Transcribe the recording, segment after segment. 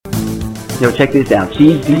Yo, check this out.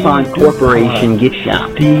 Steve DuPont Corporation Gift Shop.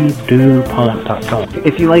 SteveDuPont.com.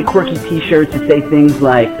 If you like quirky t-shirts that say things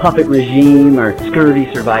like Puppet Regime or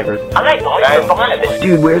Scurvy Survivors. I like all survivors.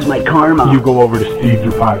 Dude, where's my karma? You go over to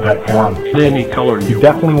SteveDuPont.com. Any color You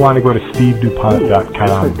definitely want to go to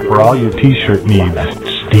SteveDuPont.com for all your t-shirt needs.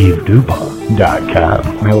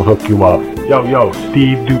 SteveDuPont.com. He'll hook you up. Yo,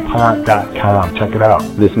 SteveDuPont.com. Check it out.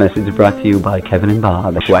 This message is brought to you by Kevin and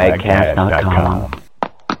Bob at Schwagcast.com.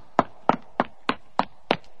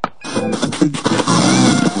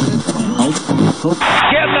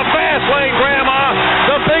 Get in the fast lane, Grandma.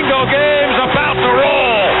 The bingo game's about to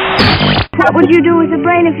roll. What would you do with a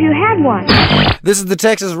brain if you had one? This is the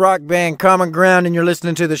Texas rock band Common Ground, and you're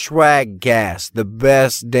listening to the Schwagcast, the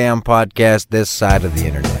best damn podcast this side of the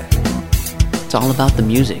internet. It's all about the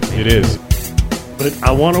music. It is. But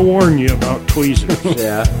I want to warn you about tweezers.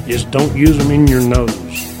 Yeah. Just don't use them in your nose.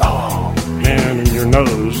 Oh, Man, in your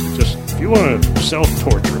nose. Just, if you want to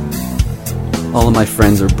self-torture. All of my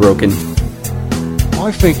friends are broken.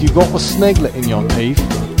 I think you got a snaglet in your teeth.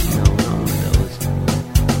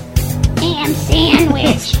 Ham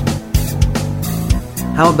sandwich.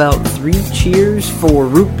 How about 3 cheers for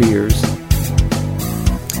root beers?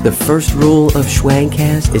 The first rule of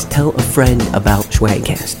Schwagcast is tell a friend about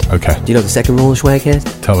Schwagcast. okay. Do you know the second rule of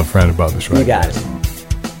Schwagcast? Tell a friend about the Schwagcast. You got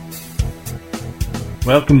it.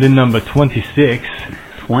 Welcome to number 26.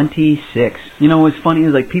 26. You know what's funny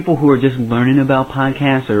is like people who are just learning about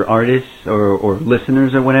podcasts or artists or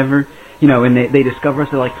listeners or whatever, you know, and they discover us,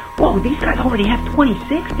 they're like, whoa, these guys already have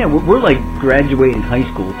 26? Yeah, we're like graduating high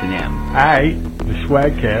school to them. Alright, the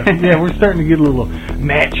Schwagcast. Yeah, we're starting to get a little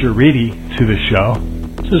maturity to the show.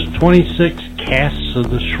 This is 26 casts of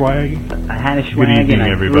the Schwag. I had a Good swag evening, and I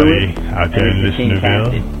everybody threw it, out there in and it became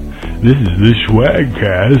Listenerville. casted. This is the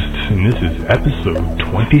Schwagcast, and this is episode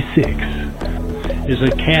 26. Is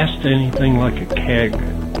a cast anything like a keg?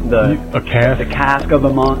 The A cask of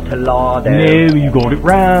Amontillado. No, you got it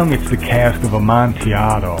wrong. It's the cask of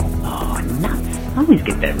Amontillado. Oh, nuts. I always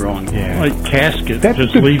get that wrong. Yeah. Like casket. That's a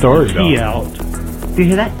just good leave story, the tea though. out. Do you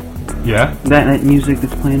hear that? Yeah? That music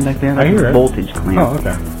that's playing back there? I hear it. Voltage Clan. Oh,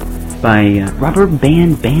 okay. By Rubber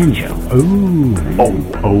Band Banjo. Ooh.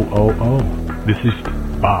 Oh. This is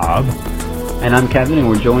Bob. And I'm Kevin, and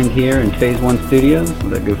we're joined here in Phase 1 Studios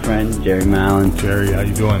with our good friend, Jerry Mallon. Jerry, how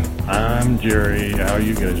you doing? I'm Jerry. How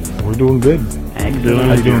you guys doing? We're doing good. Excellent.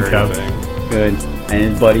 How you doing, Jerry Kev? thing. Good. And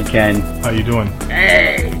his buddy, Ken. How you doing?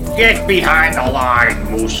 Hey, get behind the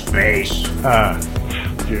line, moose face. Yeah.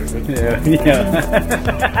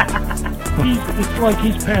 It's like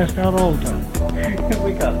he's passed out all the time.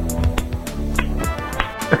 Wake up.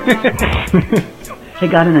 Hey,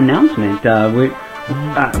 got an announcement.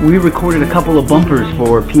 We recorded a couple of bumpers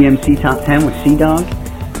for PMC Top 10 with Sea-Dog,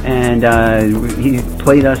 and he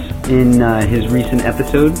played us in his recent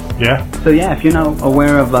episode. Yeah? So yeah, if you're not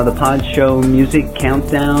aware of the Pod Show Music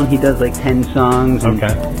Countdown, he does like 10 songs and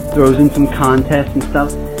Okay. throws in some contests and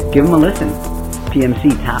stuff. Give him a listen.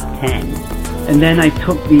 PMC Top 10. And then I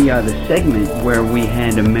took the segment where we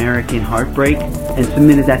had American Heartbreak and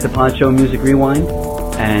submitted that to Pod Show Music Rewind.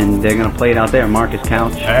 And they're going to play it out there. Marcus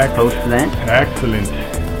Couch hosts that. Excellent.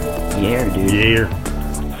 Yeah, dude. Yeah.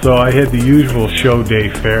 So I had the usual show day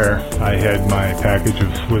fare. I had my package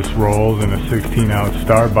of Swiss rolls and a 16-ounce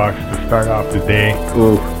Starbucks to start off the day.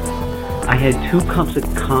 Ooh. I had 2 cups of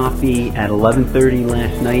coffee at 11:30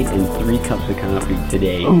 last night and 3 cups of coffee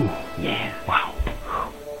today. Ooh. Yeah. Wow.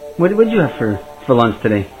 What did you have for lunch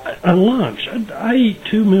today? At lunch, I eat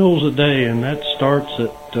 2 meals a day, and that starts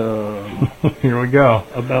at Here we go.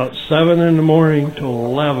 about 7 in the morning till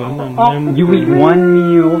 11, and then You eat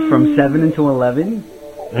 1 meal from 7 until 11?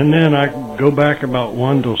 and then I go back about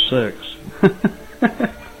 1 till 6.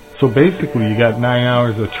 So basically, you got 9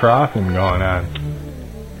 hours of troughing going on.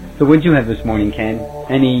 So what'd you have this morning, Ken?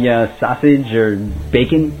 Any sausage or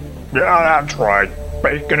bacon? Yeah, that's right.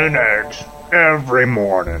 Bacon and eggs every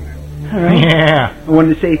morning. All right. Yeah. I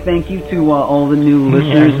wanted to say thank you to all the new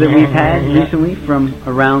listeners that we've had recently from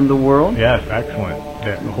around the world. Yes, excellent.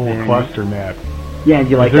 That whole Very cluster map. Yeah, do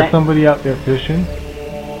you like Is there that? somebody out there fishing?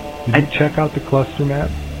 Did I- you check out the cluster map?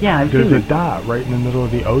 Yeah, I've There's seen a it. dot right in the middle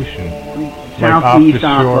of the ocean. Southeast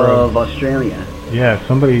off the shore of Australia. Yeah,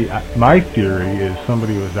 somebody, my theory is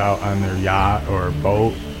somebody was out on their yacht or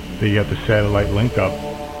boat. They got the satellite link up.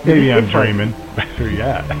 Maybe I'm dreaming.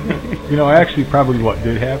 Yeah. You know, actually, probably what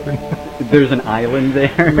did happen. There's an island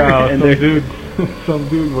there. No, and some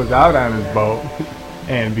dude was out on his boat,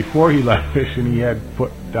 and before he left fishing, he had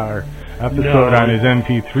put our episode on his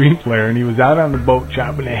MP3 player, and he was out on the boat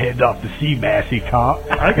chopping the heads off the sea bass he caught.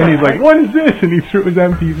 And he's like, "What is this?" And he threw his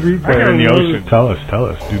MP3 player in the ocean. Tell us.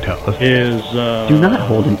 Do tell us. Do not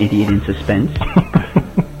hold an idiot in suspense.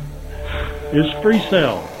 Is Free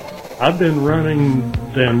Cell. I've been running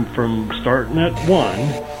them from starting at 1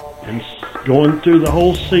 and going through the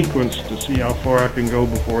whole sequence to see how far I can go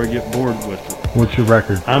before I get bored with it. What's your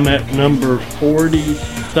record? I'm at number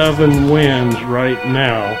 47 wins right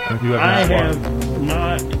now. I have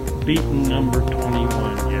not beaten number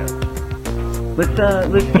 21 yet.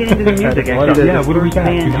 Let's get into the music. Actually, what do we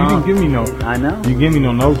got? You didn't give me no. I know. You gave me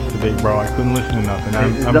no notes today, bro. I couldn't listen to nothing.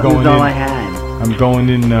 That was all I had. I'm going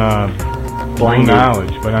in blind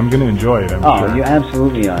knowledge, but I'm going to enjoy it. I'm sure. You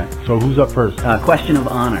absolutely are. So who's up first? Question of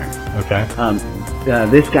honor. Okay.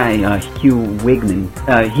 This guy, Hugh Wigman,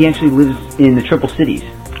 he actually lives in the Triple Cities.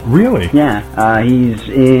 Really? Yeah. He's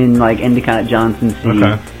in like Endicott, Johnson City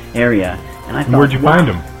area. And I thought, where'd you find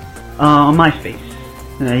him? On MySpace.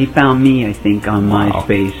 He found me, I think, on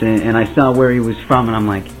MySpace, and I saw where he was from, and I'm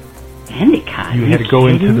like, Endicott? You had to go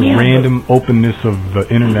into the random openness of the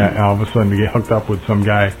internet all of a sudden to get hooked up with some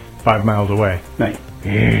guy 5 miles away. Right.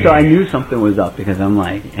 So I knew something was up because I'm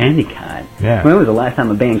like, Endicott? Yeah. When was the last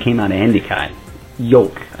time a band came out of Endicott?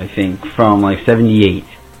 Yoke, I think, from like 78,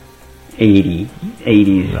 80,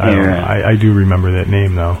 80s era. I do remember that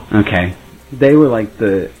name, though. Okay. They were like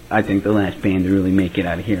I think the last band to really make it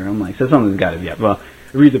out of here. I'm like, so something's got to be up. Well,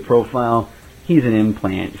 read the profile. He's an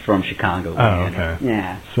implant from Chicago. Oh, okay.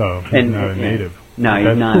 Yeah. So he's not a native. No, he's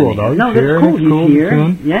that's not. Cool, though. No, that's cool. He's here.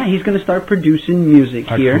 Yeah, he's going to start producing music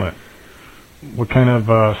here. What kind of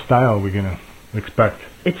style are we going to expect?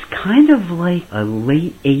 It's kind of like a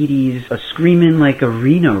late 80s, a screaming like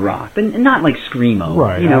arena rock, but not like screamo.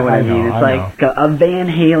 Right. You know what I mean? It's like a Van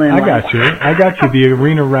Halen. I got you. The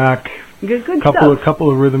arena rock. Good stuff.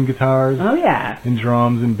 Couple of rhythm guitars. Oh yeah. And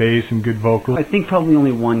drums and bass and good vocals. I think probably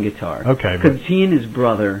only one guitar. Okay. Because he and his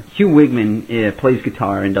brother, Hugh Wigman, plays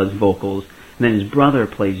guitar and does vocals, and then his brother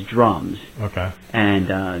plays drums. Okay.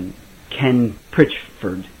 And Ken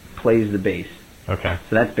Pritchford plays the bass. Okay.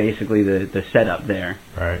 So that's basically the setup there.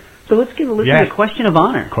 Right. So let's give a listen to Question of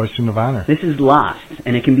Honor. Question of Honor. This is Lost,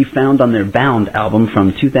 and it can be found on their Bound album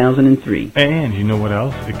from 2003. And you know what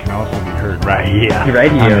else? It can also be heard right here.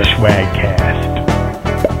 Right here. On the Schwagcast.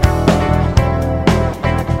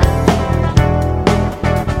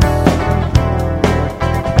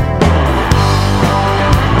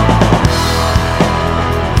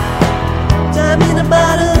 Time in a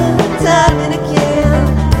bottle, time in a can.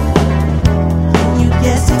 You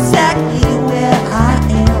guess exactly where I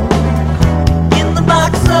am. In the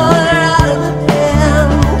box or out of the pen.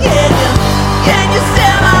 Can you say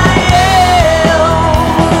I am?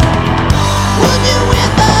 Would you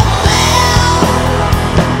with a bell?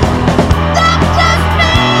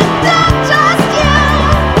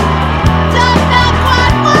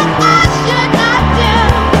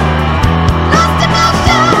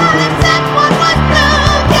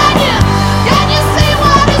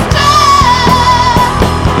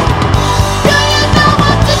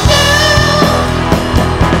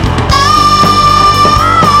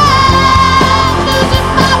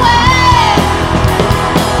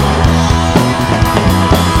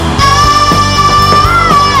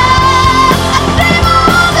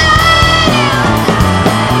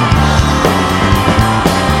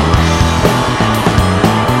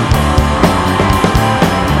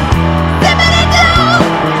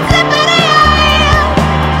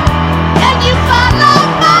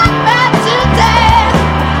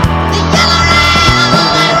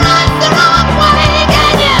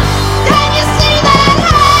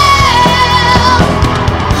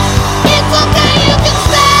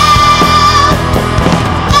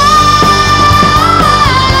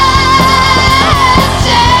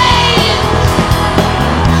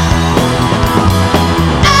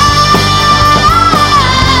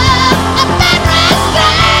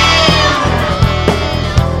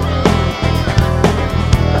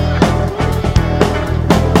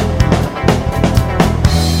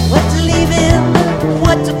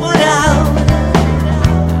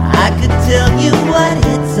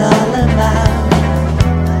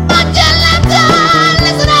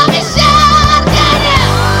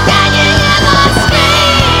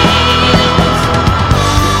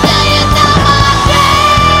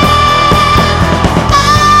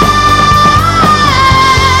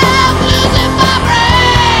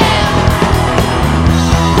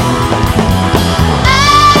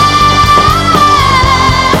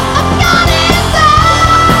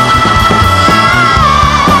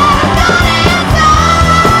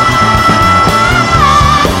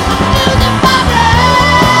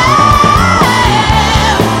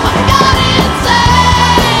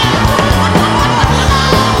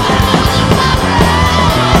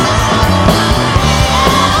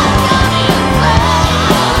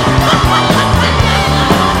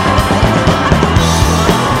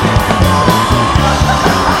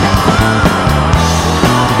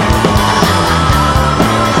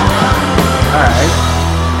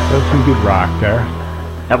 some good rock there.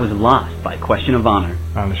 That was Lost by Question of Honor.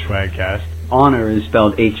 On the Schwagcast. Honor is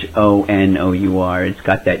spelled Honour. It's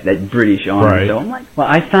got that British honor. Right. So I'm like, well,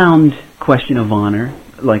 I found Question of Honor,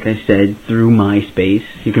 like I said, through MySpace.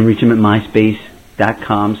 You can reach them at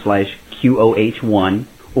myspace.com/QOH1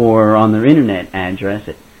 or on their internet address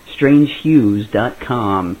at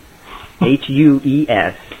strangehues.com.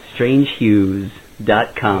 HUES,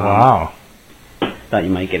 strangehues.com. Wow. Thought you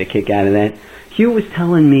might get a kick out of that. Hugh was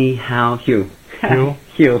telling me how... Hugh,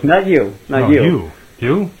 not you. Not you.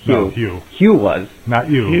 Hugh? No, Hugh. Hugh was. Not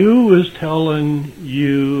you. Hugh was telling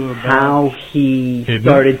you about how he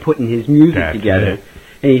started putting his music together.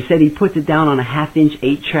 And he said he puts it down on a 1/2-inch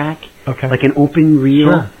 8-track, like an open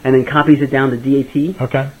reel, and then copies it down to DAT.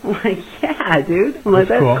 Okay. I'm like, yeah, dude. I'm like,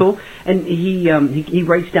 that's cool. And he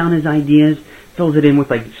writes down his ideas, fills it in with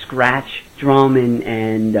like scratch, drum,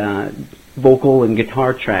 and vocal and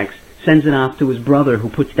guitar tracks. Sends it off to his brother, who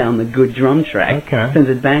puts down the good drum track. Okay. Sends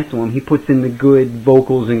it back to him. He puts in the good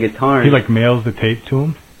vocals and guitars. He like mails the tape to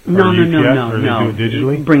him? No. Or they do it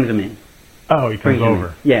digitally? He brings them in. Oh, he comes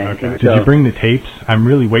over. Yeah. Okay. Did you bring the tapes? I'm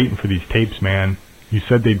really waiting for these tapes, man. You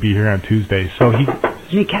said they'd be here on Tuesday, so he...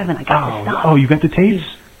 Hey, Kevin, I got the stuff. Oh, you got the tapes?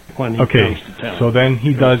 When he comes to town. So then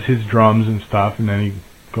he does his drums and stuff, and then he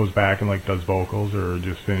goes back and like does vocals or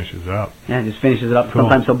just finishes up. Yeah, just finishes it up. Cool.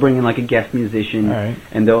 Sometimes he'll bring in like a guest musician,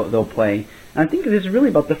 and they'll play. I think this is really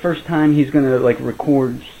about the first time he's going to like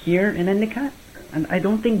record here in Endicott. And I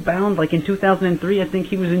don't think Bound, like in 2003, I think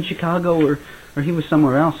he was in Chicago or he was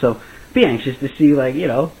somewhere else. So be anxious to see like, you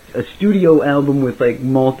know, a studio album with like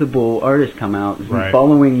multiple artists come out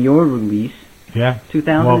following your release. Yeah.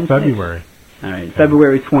 2006. Well, February. All right,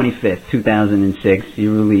 February 25th, 2006,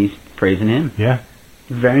 you released Praising Him. Yeah.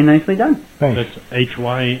 Very nicely done. Thanks. That's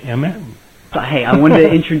HYMN. Hey, I wanted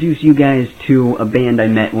to introduce you guys to a band I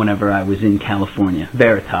met whenever I was in California,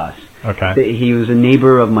 Veritas. Okay. He was a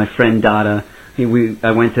neighbor of my friend Dada. I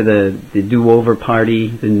went to the do-over party,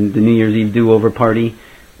 the New Year's Eve do-over party.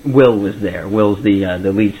 Will was there. Will's the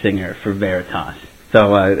lead singer for Veritas.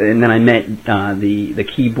 So and then I met the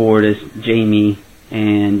keyboardist Jamie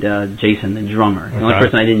and Jason, the drummer. The only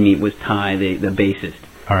person I didn't meet was Ty, the bassist.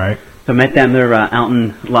 All right. So I met them. They're out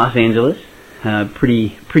in Los Angeles.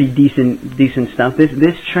 Pretty decent stuff.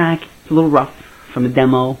 This track is a little rough from the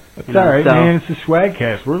demo. It's all right, man. It's a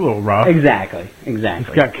Schwagcast. We're a little rough. Exactly. It's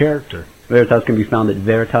got character. Veritas can be found at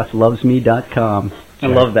veritaslovesme.com. I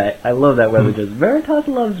love that. I love that website. Just Veritas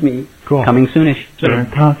Loves Me. Cool. Coming soonish.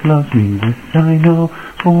 Veritas loves me, this I know,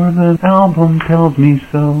 for the album tells me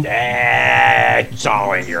so. It's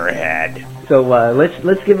all in your head. So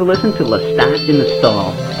let's give a listen to Lestat in the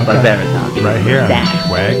Stall by Veritas. Right here on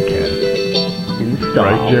Schwagcast. In the Stall.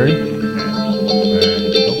 Right, Jerry?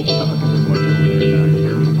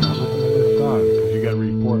 You got to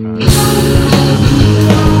report on it.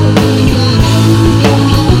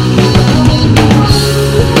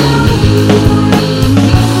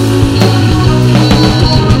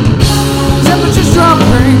 Temperatures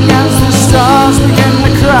dropping as the stars begin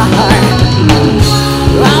to cry.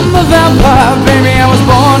 I'm a vampire, baby, I was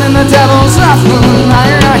born in the devil's afternoon.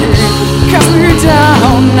 Cast me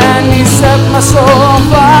down and he set my soul on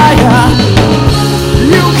fire.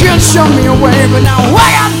 You can show me a way, but now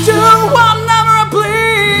I got to, I'll never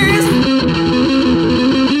please.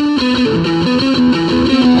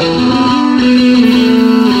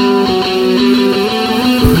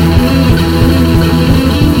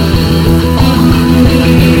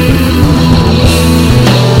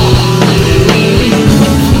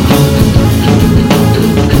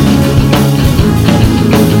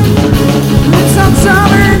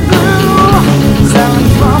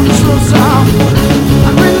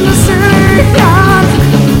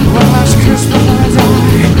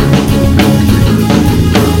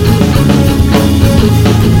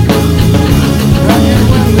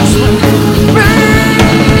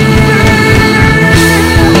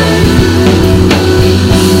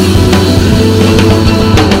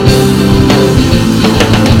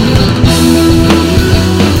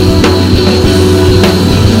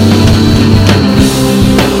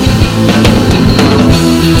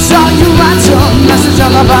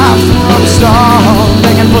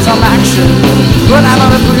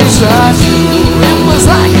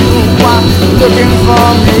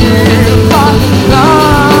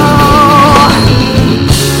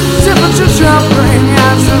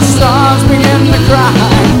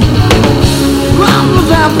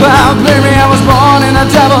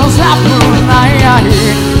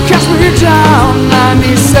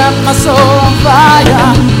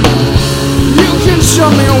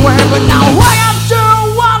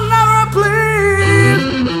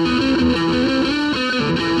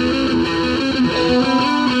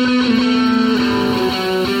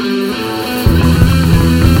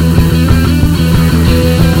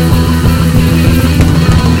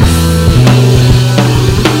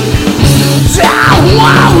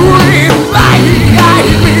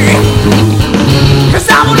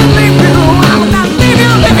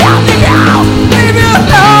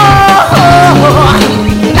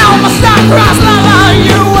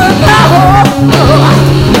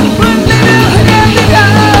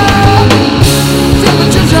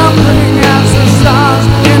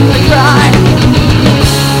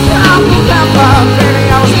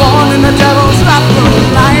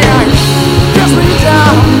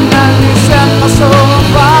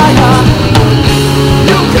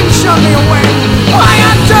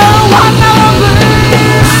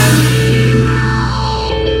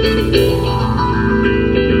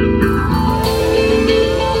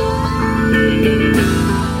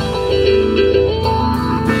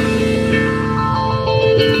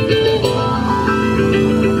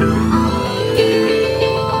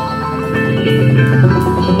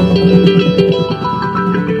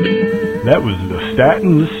 That was the Stat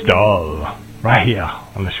and the Stall, right here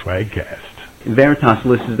on the Schwagcast. Veritas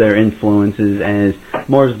lists their influences as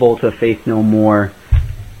Mars Volta, Faith No More,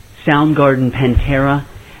 Soundgarden, Pantera,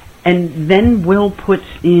 and then Will puts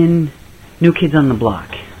in New Kids on the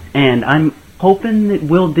Block. And I'm hoping that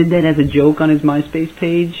Will did that as a joke on his MySpace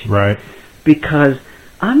page. Right. Because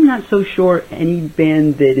I'm not so sure any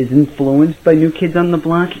band that is influenced by New Kids on the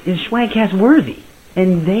Block is Schwagcast worthy.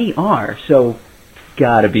 And they are, so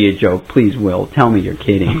gotta be a joke. Please, Will, tell me you're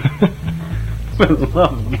kidding. For the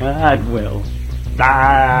love of God, Will.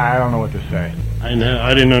 I don't know what to say. I know.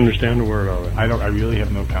 I didn't understand a word of it. I really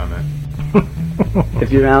have no comment.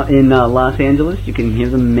 If you're out in Los Angeles, you can hear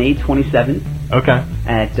them May 27th. Okay.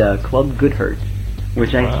 At Club Goodhurst,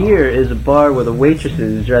 which I hear is a bar where the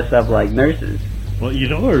waitresses dress up like nurses. Well, you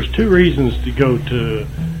know, there's two reasons to go to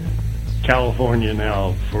California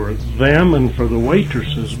now, for them and for the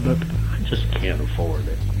waitresses, but I just can't afford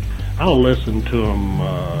it. I'll listen to them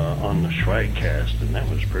on the Schwagcast, and that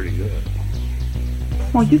was pretty good.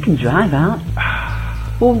 Well, you can drive out.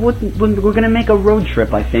 Well, we're going to make a road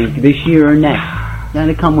trip, I think, this year or next. Now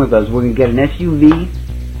to come with us. We're going to get an SUV,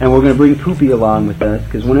 and we're going to bring Poopy along with us,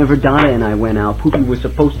 because whenever Donna and I went out, Poopy was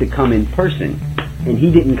supposed to come in person, and he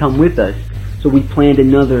didn't come with us, so we planned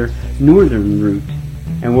another northern route,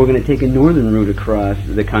 and we're going to take a northern route across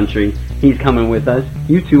the country. He's coming with us.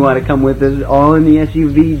 You two ought to come with us, all in the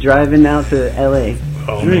SUV, driving out to L.A.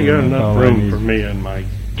 Oh, you ain't got enough room for me and my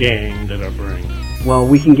gang that I bring. Well,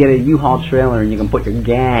 we can get a U-Haul trailer, and you can put your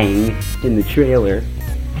gang in the trailer.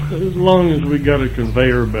 As long as we got a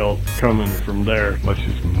conveyor belt coming from there. Let's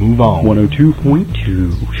just move on.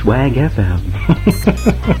 102.2 Schwag FM.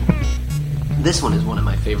 This one is one of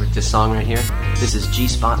my favorites, this song right here. This is G.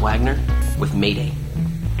 Spot Wagner with Mayday.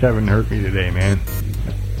 Kevin hurt me today, man.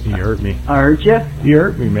 He hurt me. I hurt you? He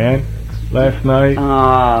hurt me, man. Last night.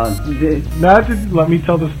 Let me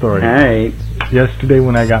tell the story. All right. Yesterday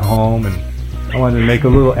when I got home and I wanted to make a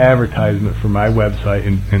little advertisement for my website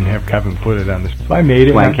and have Kevin put it on this. So I made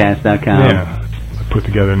it. Schwagcast.com. Yeah. I put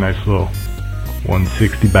together a nice little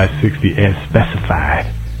 160 by 60 as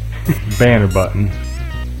specified banner button.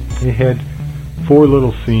 It had 4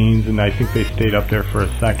 little scenes, and I think they stayed up there for a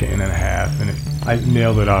second and a half, and I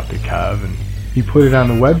mailed it off to Kev, and he put it on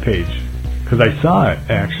the webpage. Because I saw it,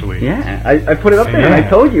 actually. Yeah, I put it up there, and I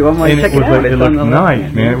told you. I'm like, check it out. It looked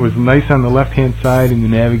nice, man. It was nice on the left-hand side in the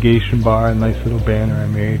navigation bar, a nice little banner I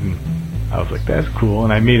made, and I was like, that's cool.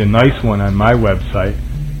 And I made a nice one on my website,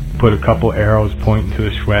 put a couple arrows pointing to the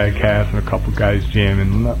Schwagcast and a couple guys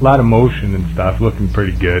jamming, a lot of motion and stuff, looking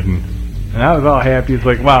pretty good. And I was all happy. It's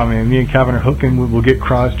like, wow, man, me and Kevin are hooking. We'll get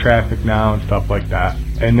cross-traffic now and stuff like that.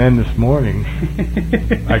 And then this morning,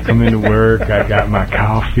 I come into work, I got my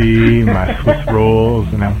coffee, my Swiss rolls,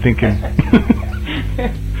 and I'm thinking,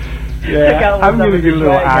 yeah, I'm going to get a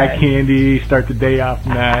little eye candy, start the day off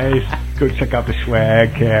nice, go check out the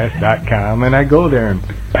Schwagcast.com, and I go there and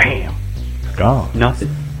bam, it's gone.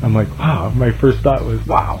 Nothing. I'm like, wow, my first thought was,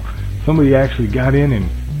 wow, somebody actually got in and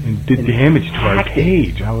did damage to our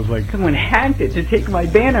page. I was like, someone hacked it to take my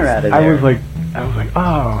banner out of there. I was like,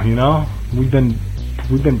 oh, you know, we've been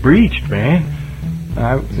breached, man.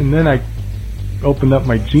 And then I opened up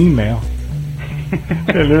my Gmail, and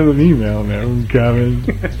there's an email there from Kevin,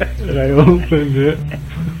 and I opened it,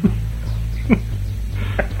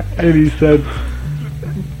 and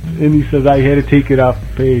he said, I had to take it off the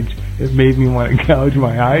page. It made me want to gouge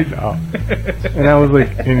my eyes out. And I was like,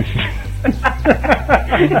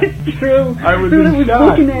 it's true. I was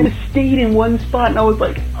looking at it, stayed in one spot, and I was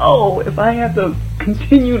like, oh, if I have to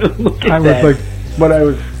continue to look at that. I was like, but I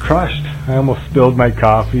was crushed. I almost spilled my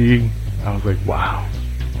coffee. I was like, wow.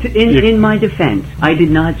 In my defense, I did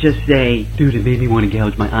not just say, dude, it made me want to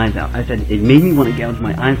gouge my eyes out. I said, it made me want to gouge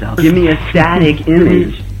my eyes out. Give me a static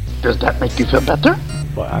image. Does that make you feel better?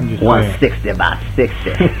 Well, I'm just 160 by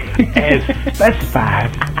 60. As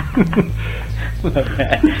specified.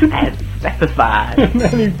 As specified. And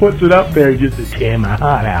then he puts it up there just to tear my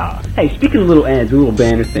heart out. Hey, speaking of little ads, little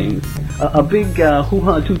banner things, a big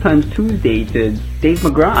hoo-ha 2x Tuesday to David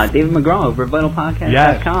McGraw over at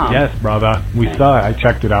VitalPodcast.com. Yes, brother. We saw it. I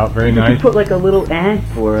checked it out. Very nice. He put like a little ad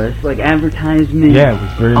for us, like advertisement it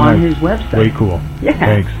was very on nice. his website. Way cool. Yeah.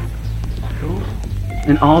 Thanks. Cool.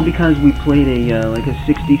 And all because we played a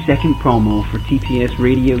 60-second promo for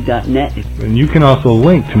tpsradio.net. And you can also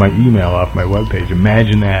link to my email off my webpage.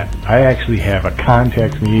 Imagine that. I actually have a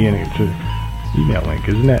contact me, and it's an email link.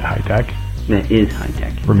 Isn't that high-tech? That is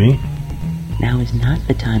high-tech. For me? Now is not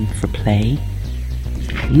the time for play.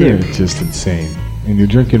 You're just insane. And you're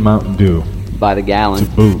drinking Mountain Dew. By the gallon.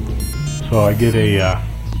 To boot. So I get a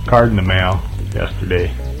card in the mail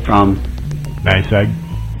yesterday. From Nice egg.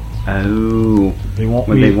 Oh. They want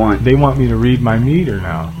what me. They want? They want me to read my meter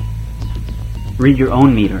now. Read your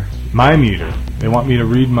own meter. My meter. They want me to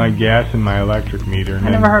read my gas and my electric meter. And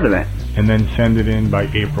I never heard of that. And then send it in by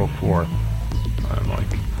April 4th. I'm like,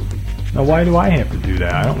 now why do I have to do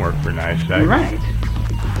that? I don't work for Nice Egg. Right.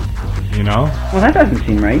 You know? Well, that doesn't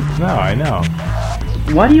seem right. No, I know.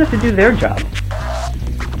 Why do you have to do their job?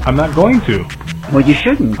 I'm not going to. Well, you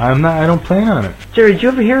shouldn't. I don't plan on it. Jerry, did you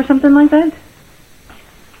ever hear of something like that?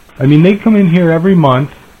 I mean, they come in here every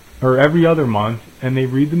month, or every other month, and they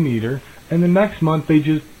read the meter, and the next month they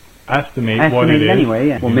just estimate what it is. Anyway,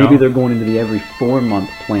 yeah. Well, maybe they're going into the every 4-month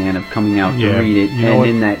plan of coming out to read it, and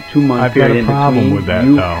in that 2-month period in between, with that,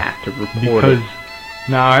 you though, have to report it.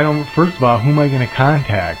 Now, I don't. First of all, who am I going to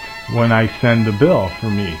contact when I send the bill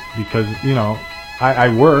for me? Because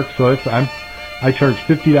I work, so I charge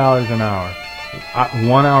 $50 an hour.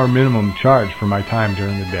 1 hour minimum charge for my time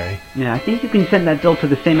during the day. Yeah, I think you can send that bill to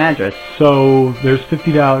the same address. So there's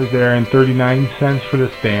 $50 there and 39 cents for the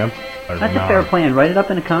stamp. That's a fair plan. Write it up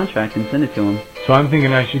in a contract and send it to them. So I'm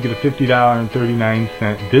thinking I should get a $50 and 39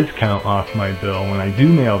 cent discount off my bill when I do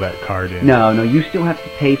mail that card in. No, you still have to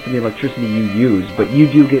pay for the electricity you use, but you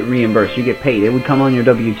do get reimbursed. You get paid. It would come on your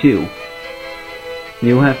W-2.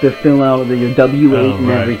 You have to fill out your W-8 and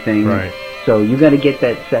everything. Right. So you got to get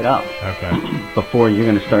that set up before you're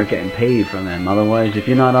going to start getting paid from them. Otherwise, if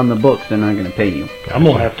you're not on the books, they're not going to pay you. I'm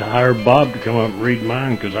going to have to hire Bob to come up and read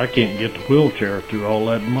mine because I can't get the wheelchair through all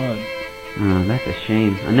that mud. Oh, that's a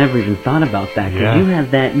shame. I never even thought about that because Yeah. you have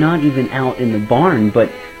that not even out in the barn, but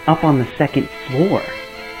up on the 2nd floor.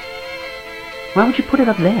 Why would you put it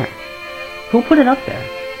up there? Who put it up there?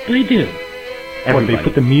 They did. What, Everybody. they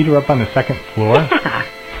put the meter up on the 2nd floor? Yeah.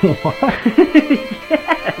 What?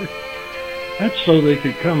 Yes. That's so they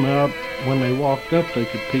could come out, when they walked up, they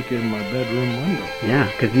could peek in my bedroom window. Yeah,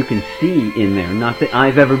 because you can see in there. Not that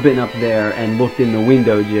I've ever been up there and looked in the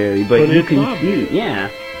window, Jerry, but you it's can obvious. see.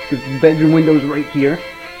 Yeah, because the bedroom window's right here.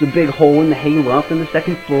 It's a big hole in the halo up in the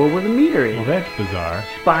 2nd floor where the meter is. Well, that's bizarre.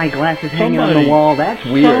 Spy glasses hanging on the wall. That's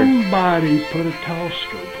weird. Somebody put a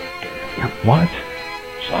telescope up there. What?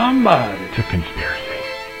 Somebody. It's a conspiracy.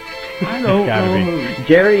 I don't gotta know be. who.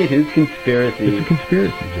 Jerry and his conspiracy. It's a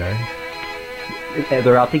conspiracy, Jerry.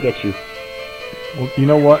 They're out to get you. Well, you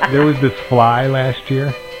know what? There was this fly last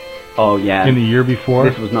year. Oh, yeah. And the year before.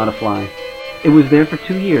 This was not a fly. It was there for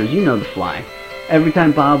 2 years. You know the fly. Every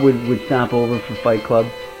time Bob would stop over for Fight Club.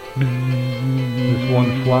 This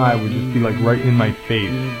one fly would just be like right in my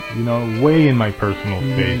face. You know, way in my personal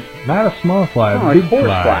space. Not a small fly, a big horse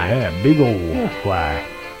fly. Yeah, big old fly.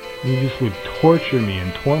 He just would torture me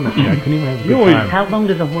and torment me. I couldn't even have a good time. How long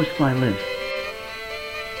does a horsefly live?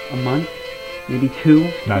 A month? Maybe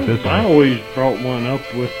 2? Not this I one. always brought one up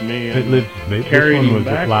with me. It And lived. This carried one him was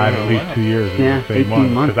back alive when at I least left. 2 years. Yeah, It was the same 18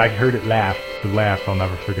 one. months. Because I heard it laugh. The laugh, I'll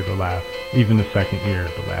never forget the laugh. Even the 2nd year,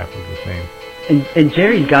 the laugh was the same. And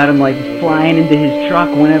Jerry's got him like flying into his truck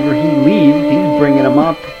whenever he leaves. He's bringing him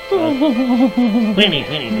up. Winnie, Winnie,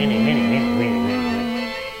 Winnie, Winnie, Winnie,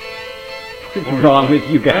 Winnie. What's wrong with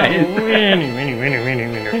you guys? Winnie, Winnie, Winnie, Winnie,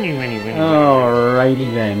 Winnie, Winnie, Winnie, Winnie.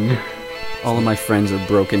 Alrighty then. All of my friends are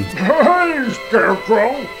broken. Hey,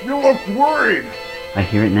 Scarecrow! You look worried! I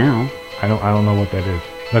hear it now. I don't know what that is.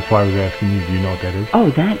 That's why I was asking you. Do you know what that is? Oh,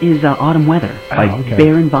 that is Autumn Weather by okay.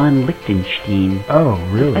 Baron von Lichtenstein. Oh,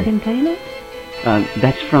 really? I didn't tell you that?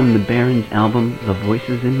 That's from the Baron's album, The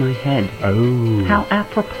Voices in My Head. Oh. How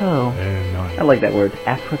apropos. Nice. I like that word,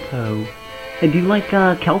 apropos. Hey, do you like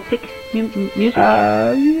Celtic music?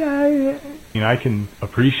 Yeah. You know, I can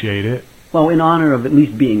appreciate it. Well, in honor of at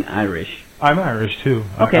least being Irish. I'm Irish, too.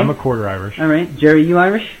 Okay. I'm a quarter Irish. All right. Jerry, you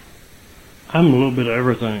Irish? I'm a little bit of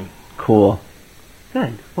everything. Cool.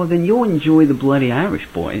 Good. Well, then you'll enjoy the Bloody Irish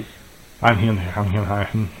Boys. I'm here. Exactly.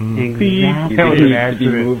 That was an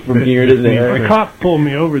accident. Moved from here to there. A cop pulled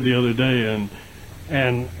me over the other day,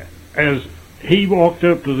 and as he walked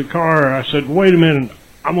up to the car, I said, "Wait a minute,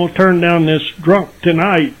 I'm gonna turn down this Drunk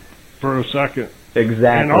Tonight for a second."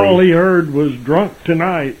 Exactly. And all he heard was Drunk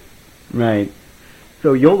Tonight. Right.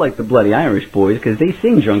 So you'll like the Bloody Irish Boys because they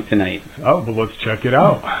sing Drunk Tonight. Oh, well, let's check it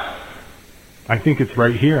out. I think it's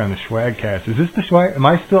right here on the Schwagcast. Is this the Schwag? Am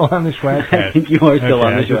I still on the Schwagcast? I think you are still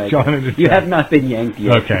on the I just wanted to You check. have not been yanked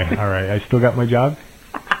yet. Okay, all right. I still got my job?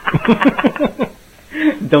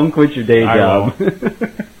 Don't quit your day I job.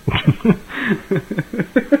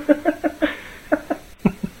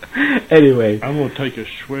 Anyway, I'm gonna take a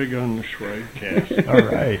swig on the Schwagcast. All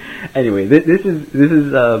right. Anyway, this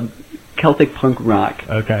is Celtic punk rock.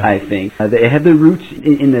 Okay. I think they have their roots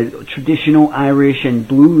in the traditional Irish and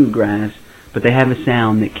bluegrass, but they have a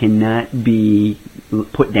sound that cannot be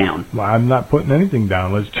put down. Well, I'm not putting anything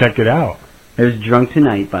down. Let's check it out. There's Drunk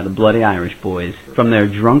Tonight by the Bloody Irish Boys from their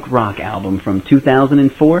Drunk Rock album from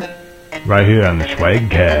 2004. Right here on the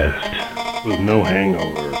Schwagcast. With no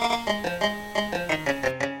hangover.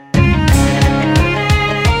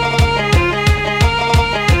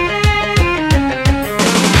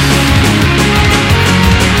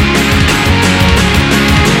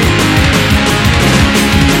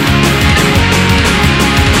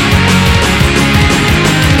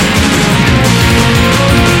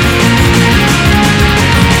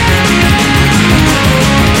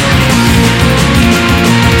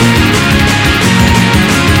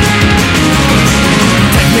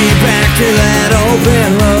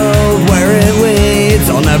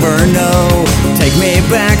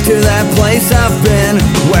 To that place I've been,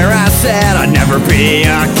 where I said I'd never be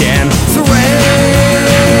again. So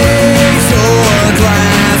raise your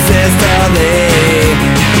glasses to thee.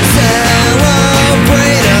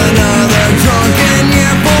 Celebrate another drunken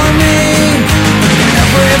year for me.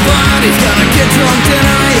 Everybody's gonna get drunk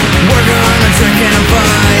tonight. We're gonna drink and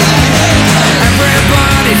fight.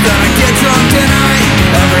 Everybody's gonna get drunk tonight.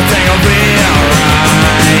 Everything'll be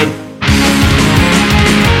alright.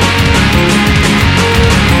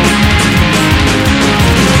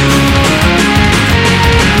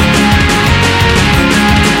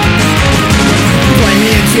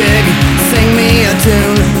 Sing me a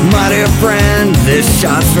tune, my dear friend, this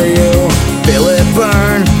shot's for you. Feel it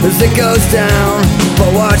burn as it goes down,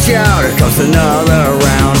 but watch out, here comes another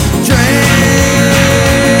round. Drink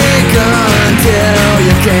until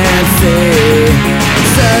you can't see.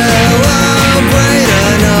 Celebrate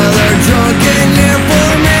another drunken year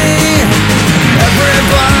for me.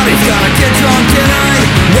 Everybody's gonna get drunk tonight.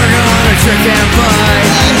 We're gonna drink and fight.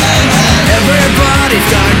 Everybody's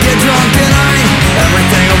gonna get drunk tonight.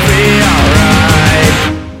 Everything'll be alright.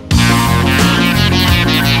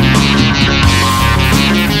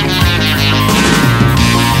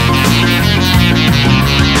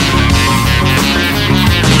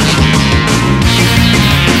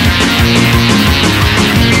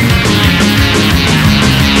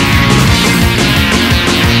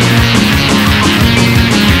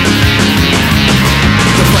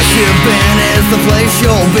 The place you've been is the place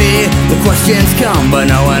you'll be. The questions come but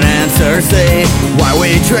no one answers they. Why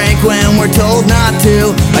we drink when we're told not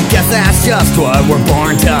to, I guess that's just what we're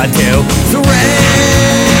born to do. So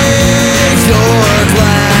raise your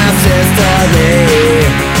glasses to thee.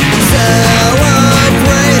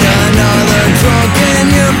 Celebrate another drunken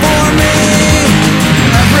year for me.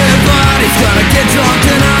 Everybody's gonna get drunk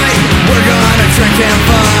tonight. We're gonna drink and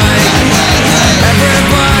fight.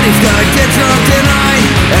 Everybody's gonna get drunk tonight.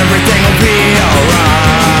 Everything'll be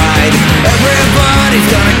alright. Everybody's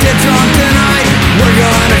gonna get drunk tonight. We're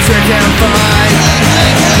gonna drink and fight.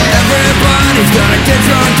 Everybody's gonna get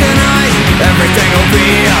drunk tonight. Everything'll be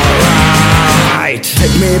alright.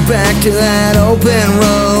 Take me back to that open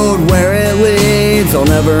road, where it leads I'll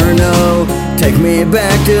never know. Take me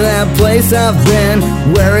back to that place I've been,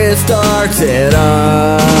 where it starts, it also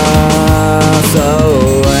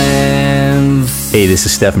ends. Hey, this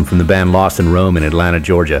is Stefan from the band Lost in Rome in Atlanta,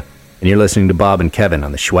 Georgia, and you're listening to Bob and Kevin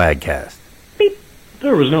on the Schwagcast. Beep.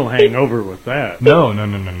 There was no hangover with that. No.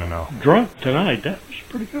 Drunk tonight, that was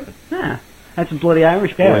pretty good. Yeah, that's a Bloody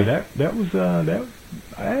Irish Boy. Yeah, that was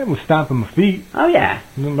I was stomping my feet. Oh yeah,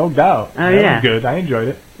 no doubt. Oh that yeah, was good. I enjoyed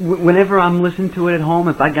it. Whenever I'm listening to it at home,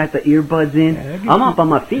 if I got the earbuds in, I'm up on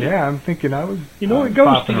my feet. Yeah, I'm thinking I was. You know, it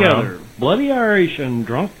goes together. Around. Bloody Irish and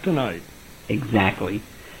Drunk Tonight. Exactly.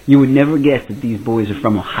 You would never guess that these boys are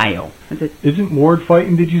from Ohio. Isn't Ward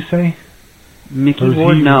fighting, did you say? Mickey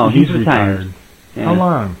Ward? No, he's retired. Yeah. How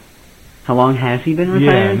long? How long has he been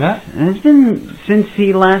retired? Yeah, it's been since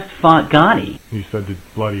he last fought Gotti. You said the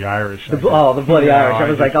Bloody Irish. The Bloody Irish. I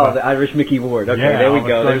was like, the Irish Mickey Ward. Okay, yeah, there we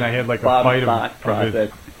go. I had like a fight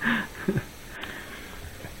process.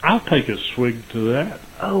 I'll take a swig to that.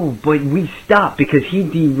 Oh, but we stopped because he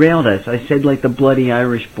derailed us. I said like the Bloody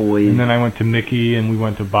Irish Boys. And then I went to Mickey and we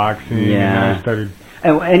went to boxing. Yeah. And I started...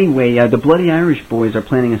 Oh, anyway, the Bloody Irish Boys are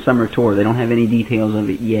planning a summer tour. They don't have any details of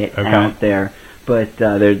it yet out there. But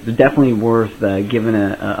they're definitely worth giving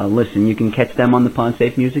a listen. You can catch them on the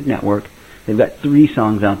Podsafe Music Network. They've got 3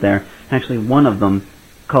 songs out there. Actually, one of them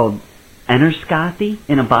called Enerscotty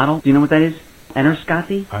in a Bottle. Do you know what that is?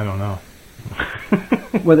 Enerscotty? I don't know.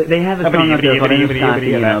 Well, they have a song out there called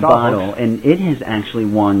Enerscotty in a Bottle, and it has actually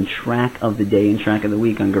won Track of the Day and Track of the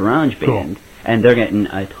Week on GarageBand. Cool. And they're getting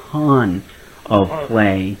a ton of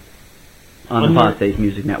play on the Podsafe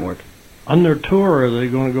Music Network. On their tour, are they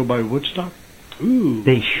going to go by Woodstock? Ooh.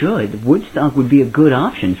 They should. Woodstock would be a good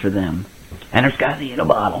option for them. Enerscotty in a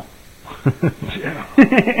Bottle.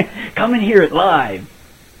 Come and hear it live.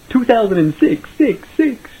 2006,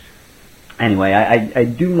 6. Anyway, I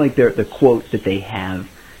do like the quotes that they have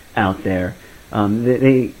out there.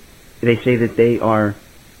 They say that they are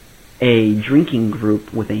a drinking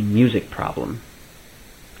group with a music problem.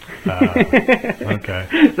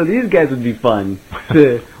 Okay. So these guys would be fun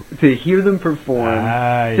to hear them perform,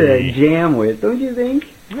 to jam with, don't you think?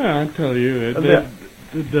 Yeah, I tell you,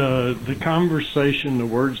 the conversation, the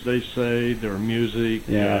words they say, their music,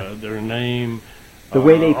 their name, the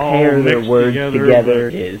way they pair their words together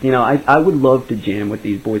is, I would love to jam with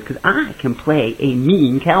these boys because I can play a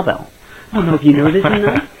mean cowbell. I don't know if you know this or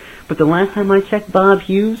not, but the last time I checked Bob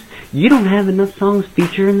Hughes, you don't have enough songs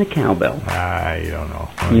featuring the cowbell. I don't know.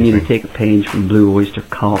 You need to take a page from Blue Oyster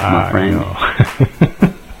Cult, my friend.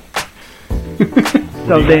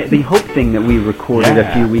 So the Hope thing that we recorded a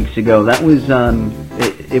few weeks ago, that was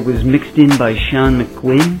it was mixed in by Sean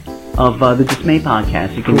McQuinn of the Dismay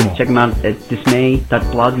podcast. You can check him out at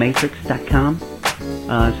dismay.blogmatrix.com.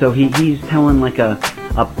 So he's telling like a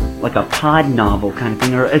pod novel kind of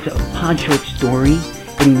thing, or it's a pod short story.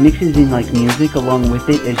 And he mixes in like music along with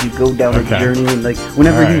it as you go down a journey, and like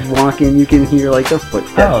whenever he's walking, you can hear like the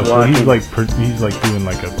footsteps walking. So he's like doing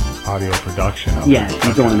like a audio production. Yes,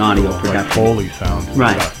 he's doing an audio production. Like Foley sounds.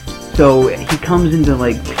 Right. So he comes into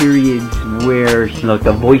like periods where like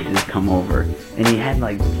the voices come over, and he had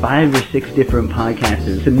like 5 or 6 different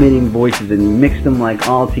podcasters submitting voices, and he mixed them like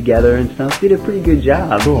all together and stuff. Did a pretty good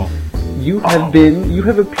job. Cool. You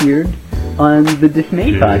have appeared on the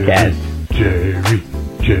Dismay podcast. Jerry.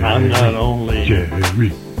 I'm not only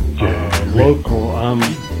local, I'm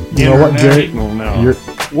international now. You're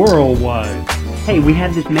worldwide. Hey, we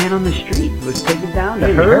have this man on the street. Let's take it down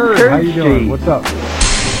to Herb Kurt how you Street. Doing? What's up?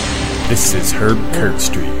 This is Herb Kurt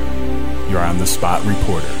Street, your on-the-spot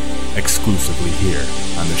reporter, exclusively here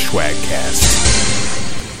on the Schwagcast.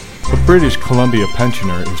 A British Columbia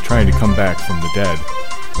pensioner is trying to come back from the dead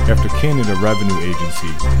after Canada Revenue Agency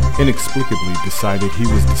inexplicably decided he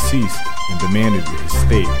was deceased and demanded his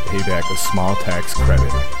estate pay back a small tax credit.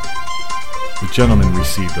 The gentleman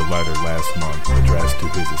received a letter last month addressed to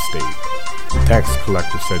his estate. The tax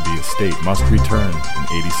collector said the estate must return an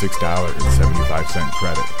 $86.75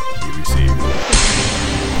 credit he received.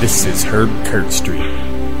 This is Herb Kurt Street,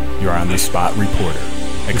 your on-the-spot reporter,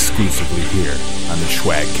 exclusively here on the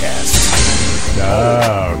Schwagcast.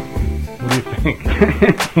 What do you think?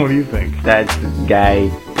 What do you think? That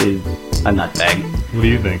guy is a nutbag. What do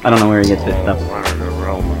you think? I don't know where he gets this stuff.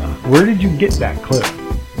 Where did you get that clip?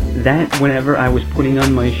 That whenever I was putting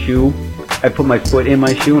on my shoe, I put my foot in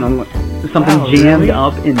my shoe and something jammed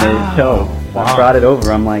up in the toe. Wow. I brought it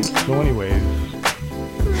over. I'm like. So anyways.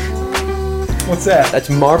 What's that?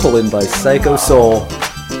 That's Marvelin' by Psycho Soul.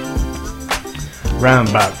 Around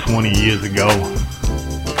about 20 years ago.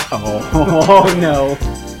 Oh no.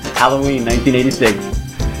 Halloween, 1986.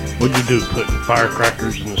 What'd you do, put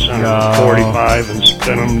firecrackers in the center of 45 and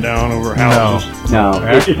spin them down over houses? No.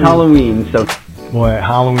 It's Halloween, so... Well, at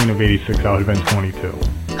Halloween of 86, I would have been 22.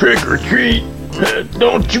 Trick or treat.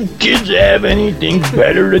 Don't you kids have anything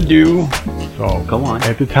better to do? So, go on.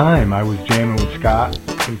 At the time, I was jamming with Scott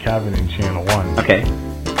and Kevin in Channel 1. Okay.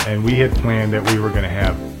 And we had planned that we were going to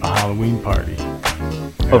have a Halloween party.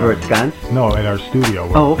 Over at Scott's? No, at our studio.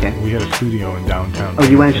 Oh, okay. We had a studio in downtown. Oh,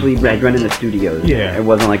 you actually had run in the studios? Yeah. It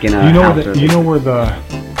wasn't like in a house or you know where the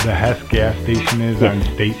Hess gas station is on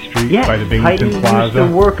State Street by the Binghamton Plaza?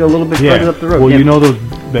 Used to work a little bit further up the road. Well, you know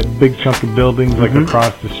that big chunk of buildings like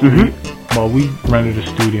across the street? Well, we rented a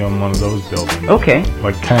studio in one of those buildings. Okay.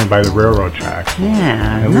 Like kind of by the railroad tracks.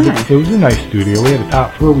 Yeah, nice. It was a nice studio. We had a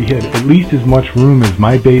top floor. We had at least as much room as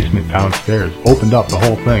my basement downstairs. Opened up the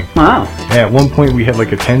whole thing. Wow. Yeah, at one point we had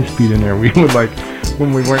like a 10-speed in there. We would like,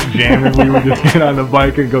 when we weren't jamming, we would just get on the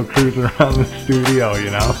bike and go cruise around the studio,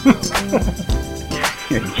 you know?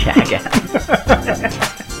 You're a jackass.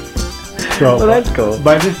 So, well, that's cool.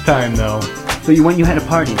 By this time, though... So you had a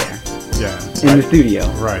party there? Yeah. In the studio?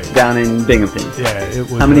 Right. Down in Binghamton? Yeah, it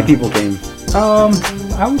was... How many people came?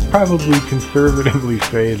 I would probably conservatively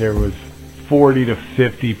say there was 40 to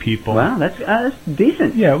 50 people. Wow, that's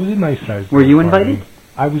decent. Yeah, it was a nice size. Were you invited?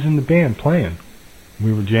 I was in the band playing.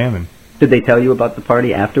 We were jamming. Did they tell you about the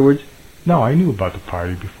party afterwards? No, I knew about the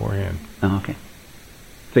party beforehand. Oh, okay.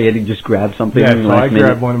 So you had to just grab something? Yeah, so I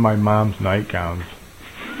grabbed one of my mom's nightgowns.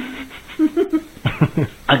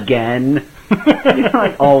 Again? You're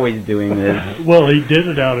like always doing this. Well, he did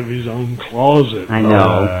it out of his own closet. I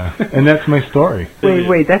know. And that's my story.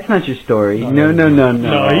 Wait, that's not your story. No.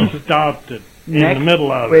 No, he stopped it in the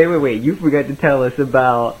middle of it. Wait. You forgot to tell us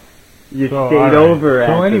about you stayed over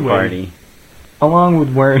at the party. along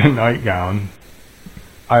with wearing a nightgown,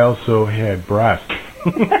 I also had breasts.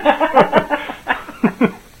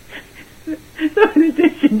 So in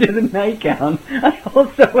addition to the nightgown, I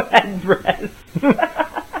also had breasts.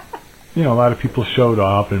 You know, a lot of people showed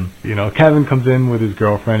up, and, you know, Kevin comes in with his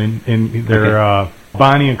girlfriend, and they're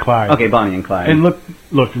Bonnie and Clyde. Okay, Bonnie and Clyde. And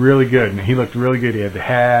looked really good, and he looked really good. He had the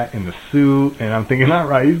hat and the suit, and I'm thinking, all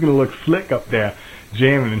right, he's going to look slick up there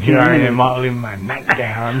jamming, and here I am all in my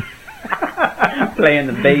nightgown. Playing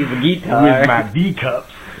the bass guitar. With my D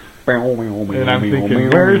cups. And I'm thinking,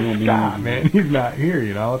 where's Scott, man? He's not here,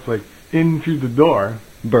 you know? It's like, in through the door.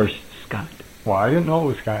 Burst Scott. Well, I didn't know it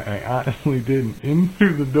was Scott. I honestly didn't. In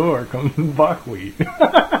through the door comes Buckwheat.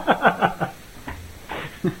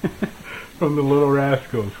 From the Little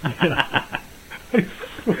Rascals. I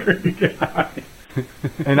swear to God.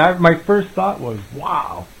 And my first thought was,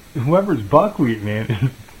 wow, whoever's Buckwheat,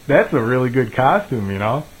 man, that's a really good costume, you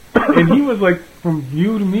know? And he was like from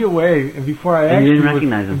you to me away, and before I actually you didn't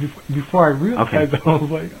recognize him. Before I realized, I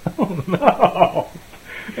was like, oh no!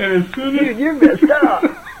 And as soon as you messed up.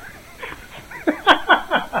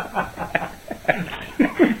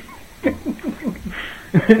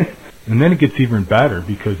 And then it gets even better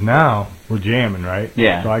because now we're jamming, right?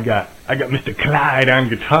 Yeah. So I got Mr. Clyde on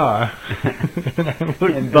guitar,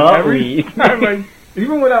 and every time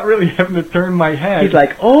even without really having to turn my head, he's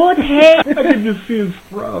like, "Oh, hey!" I could just see his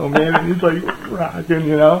fro, man. And he's like rocking,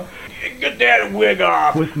 you know. Get that wig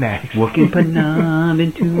off. What's next? Wookin' Panam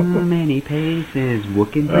in too many paces.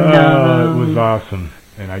 Wookin' It Panam. was awesome,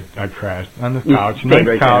 and I crashed on the couch, nice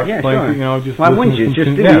right couch, yeah, like, sure. you know, just. Why wouldn't you?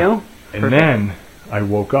 Just studio. And then I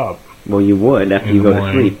woke up. Well, you would after you go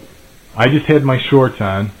to sleep. I just had my shorts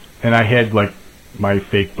on, and I had like my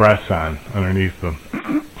fake breasts on underneath them.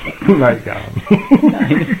 Nightgown.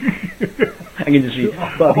 Nice. I can just see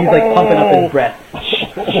Bob. He's like pumping up his breath.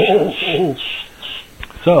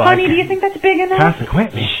 So, honey, do you think that's big enough?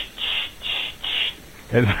 Consequently,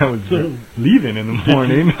 as I was leaving in the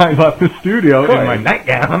morning, I left the studio in my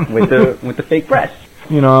nightgown with the fake breasts.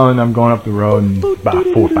 You know, and I'm going up the road, and about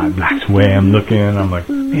 4 or 5 blocks away, I'm looking, and I'm like,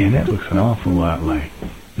 man, that looks an awful lot like.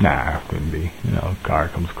 Nah, it couldn't be. You know, car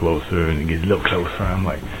comes closer, and it gets a little closer. I'm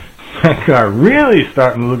like, that car really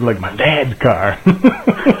starting to look like my dad's car.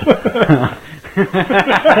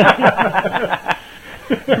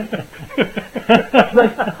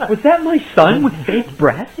 Like, was that my son with fake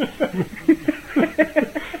breasts?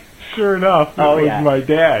 Sure enough, it was my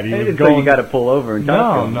dad. He was going. So you got to pull over and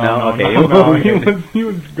talk to him. Okay. No. He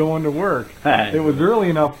was going to work. It was early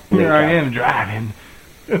enough. Here I am driving.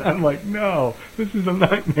 And I'm like, no, this is a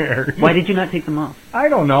nightmare. Why did you not take them off? I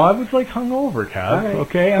don't know. I was like hungover, Kev. Right.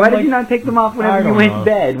 Okay. Why did you not take them off whenever you went to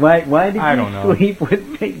bed? Why did you sleep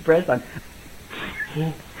with fake breasts on?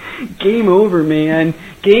 Game over, man.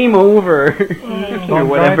 Game over. I'm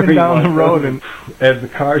driving down the road, and as the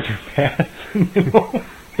cars are passing, you know.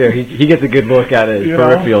 There, he gets a good look at his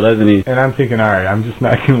peripheral, doesn't he? And I'm thinking, all right, I'm just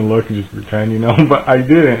not going to look and just pretend, you know. But I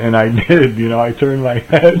didn't, and I did, you know. I turned my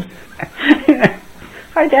head.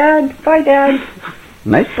 Hi, Dad. Bye, Dad.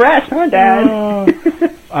 Nice breast, huh, Dad?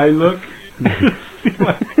 I look. See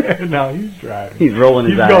my dad now. He's driving. He's rolling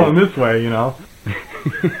his eyes. He's going this way, you know.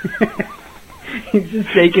 He's just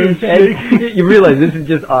shaking his head. You realize this is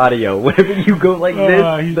just audio. Whenever you go like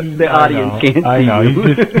this, the audience can't see you. I know.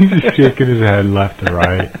 He's just shaking his head left to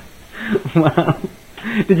right. Wow.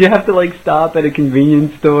 Did you have to like stop at a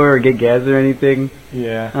convenience store or get gas or anything?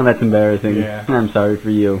 Yeah. Oh, that's embarrassing. Yeah. I'm sorry for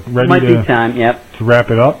you. Ready Might be time. Yep. To wrap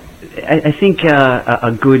it up. I think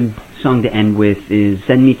a good song to end with is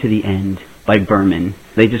 "Send Me to the End" by Berman.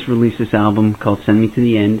 They just released this album called "Send Me to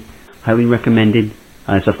the End." Highly recommended.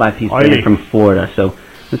 It's a 5-piece band from Florida. So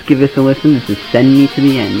let's give this a listen. This is "Send Me to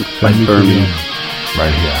the End" by Berman.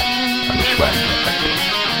 Right here on the Schwagcast.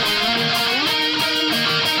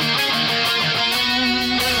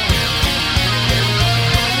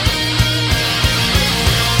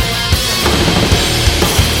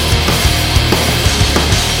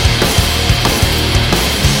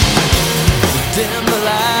 Dim the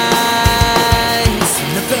lights,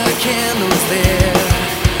 and the candles there.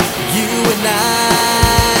 You and I,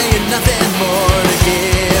 and nothing more to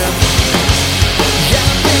give.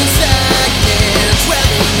 I've been stagnant,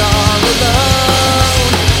 dwelling all alone.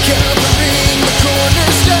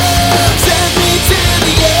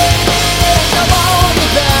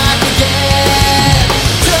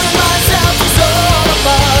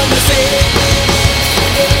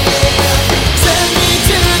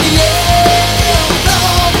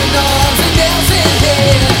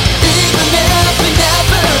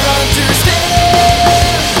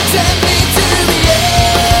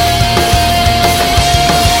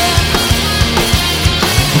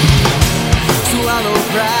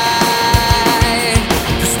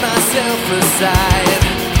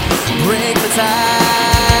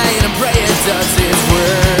 is its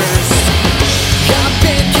worst.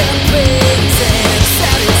 Carpet complaints and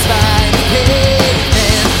satisfied the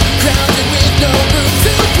pavement, grounded with no room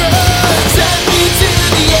to grow. Send me to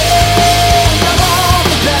the end, I'm on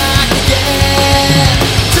the back again.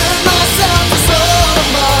 Turn myself to soul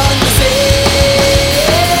among the sand.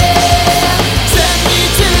 Send me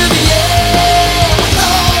to the end,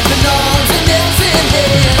 arms and arms and nails in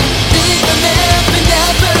hand. Leave them there but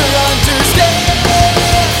never understand.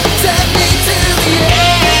 Send me to the end.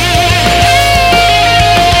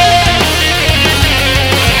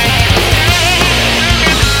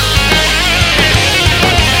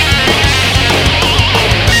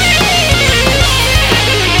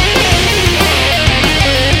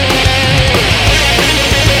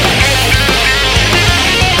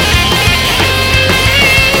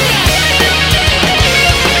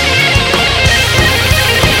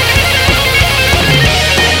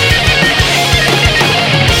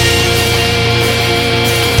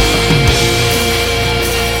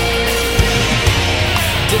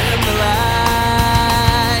 Dim the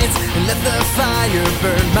lights and let the fire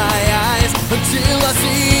burn my eyes until I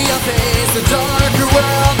see your face, a darker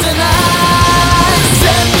world tonight.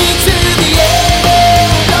 Send me to the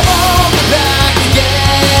end, I'm on the back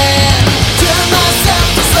again. Turn myself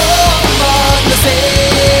to soul among the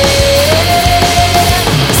sand.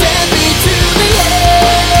 Send me to the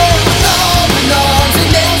end, with open arms and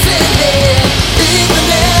nails in hand. Even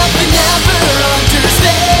if they never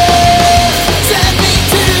understand. Send me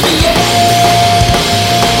to the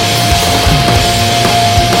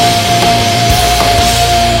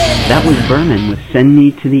That was Berman with Send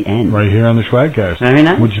Me to the End. Right here on the Schwagcast. Very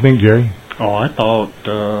nice. What'd you think, Jerry? Oh, I thought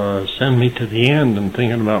Send Me to the End and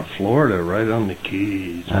thinking about Florida right on the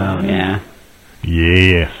Keys. Oh, yeah.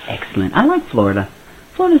 Yes. Excellent. I like Florida.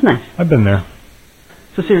 Florida's nice. I've been there.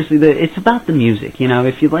 So seriously, it's about the music. You know,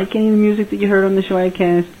 if you like any of the music that you heard on the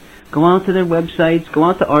Schwagcast, go out to their websites, go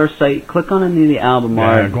out to our site, click on any of the album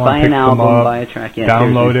art, go on, buy pick an them album, up, buy a track. Yeah,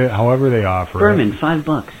 download seriously. it, however they offer Berman, it.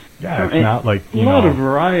 $5. Yeah, it's not like, a lot of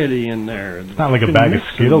variety in there. It's not like a bag of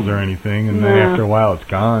Skittles or anything, and then after a while it's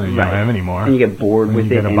gone and you don't have any more. And you get bored and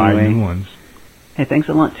with you it gotta anyway. buy new ones. Hey, thanks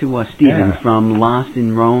a lot to Steven Yeah. from Lost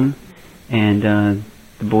in Rome and the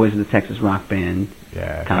boys of the Texas rock band.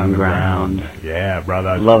 Yeah, Common Ground. Yeah,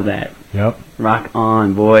 brother. Love that. Yep. Rock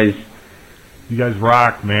on, boys. You guys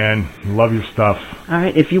rock, man. Love your stuff. All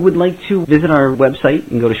right, if you would like to visit our website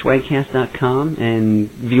and go to schwagcast.com and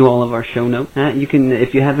view all of our show notes, you can,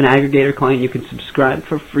 if you have an aggregator client, you can subscribe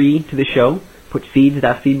for free to the show. Put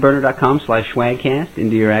feeds.feedburner.com/schwagcast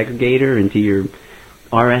into your aggregator, into your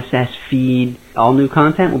RSS feed. All new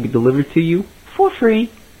content will be delivered to you for free.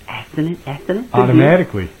 Accident.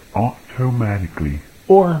 Automatically. Automatically.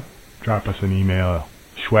 Or drop us an email,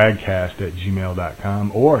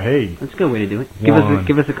 schwagcast@gmail.com, or hey, that's a good way to do it. Give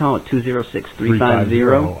us a call at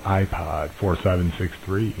 206-350 iPod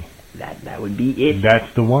 4763. That would be it.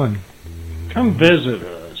 That's the one. Come visit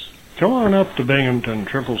us. Come on up to Binghamton,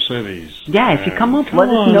 Triple Cities. Yeah, if you come up, Come let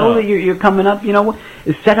us on know up. that you're coming up. You know what?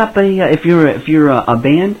 Set up a if you're a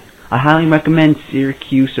band. I highly recommend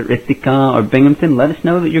Syracuse or Ithaca or Binghamton. Let us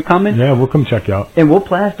know that you're coming. Yeah, we'll come check you out. And we'll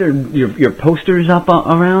plaster your posters up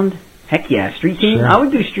around. Heck yeah, street team. Sure. I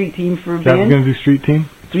would do street team for a Is that band. going to do street team?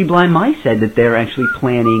 Three Blind Mice said that they're actually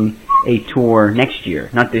planning a tour next year,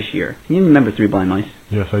 not this year. You remember Three Blind Mice?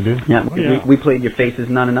 Yes, I do. Yeah, Oh, yeah. We played Your Face Is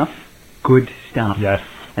Not Enough. Good stuff. Yes.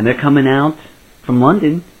 And they're coming out from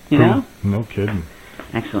London, you know? No kidding.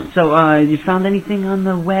 Excellent. So, you found anything on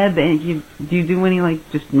the web? And do you do any,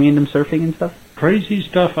 like, just random surfing and stuff? Crazy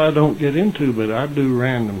stuff I don't get into, but I do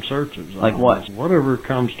random searches. Like what? Whatever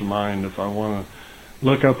comes to mind. If I want to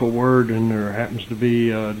look up a word and there happens to be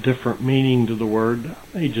a different meaning to the word, I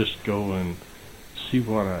may just go and see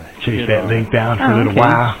what I Chase hit that on. link down for a little okay.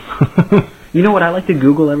 while. You know what I like to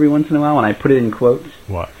Google every once in a while when I put it in quotes?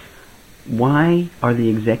 What? Why are the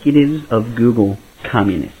executives of Google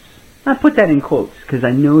communists? I put that in quotes because I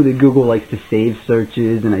know that Google likes to save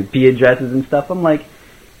searches and IP addresses and stuff. I'm like,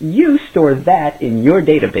 you store that in your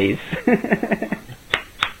database.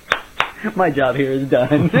 My job here is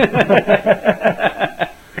done.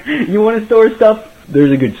 You want to store stuff?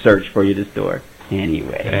 There's a good search for you to store.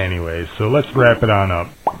 Anyway, so let's wrap it on up.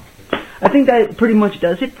 I think that pretty much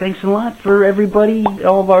does it. Thanks a lot for everybody,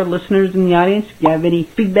 all of our listeners in the audience. If you have any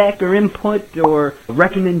feedback or input or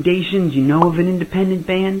recommendations, you know of an independent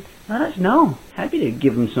band, let us know. Happy to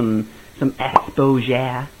give them some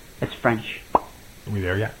exposure. That's French. Are we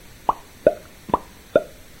there yet?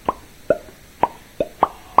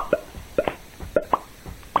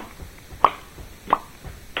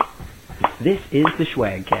 This is the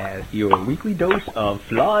Schwagcast, your weekly dose of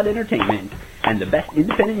flawed entertainment and the best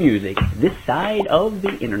independent music this side of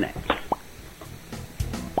the internet.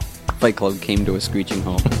 Fight Club came to a screeching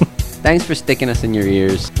halt. Thanks for sticking us in your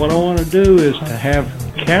ears. What I want to do is to have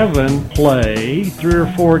Kevin play 3 or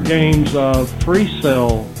 4 games of Free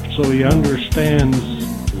Cell so he understands.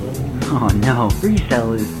 Oh no, Free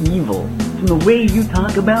Cell is evil. From the way you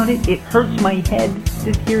talk about it, it hurts my head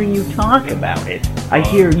just hearing you talk about it. I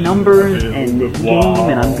hear numbers and this game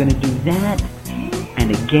and I'm gonna do that. And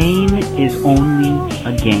a game is only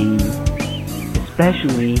a game.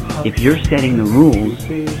 Especially if you're setting the rules.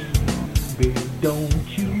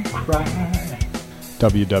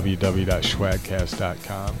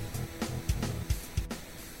 www.schwagcast.com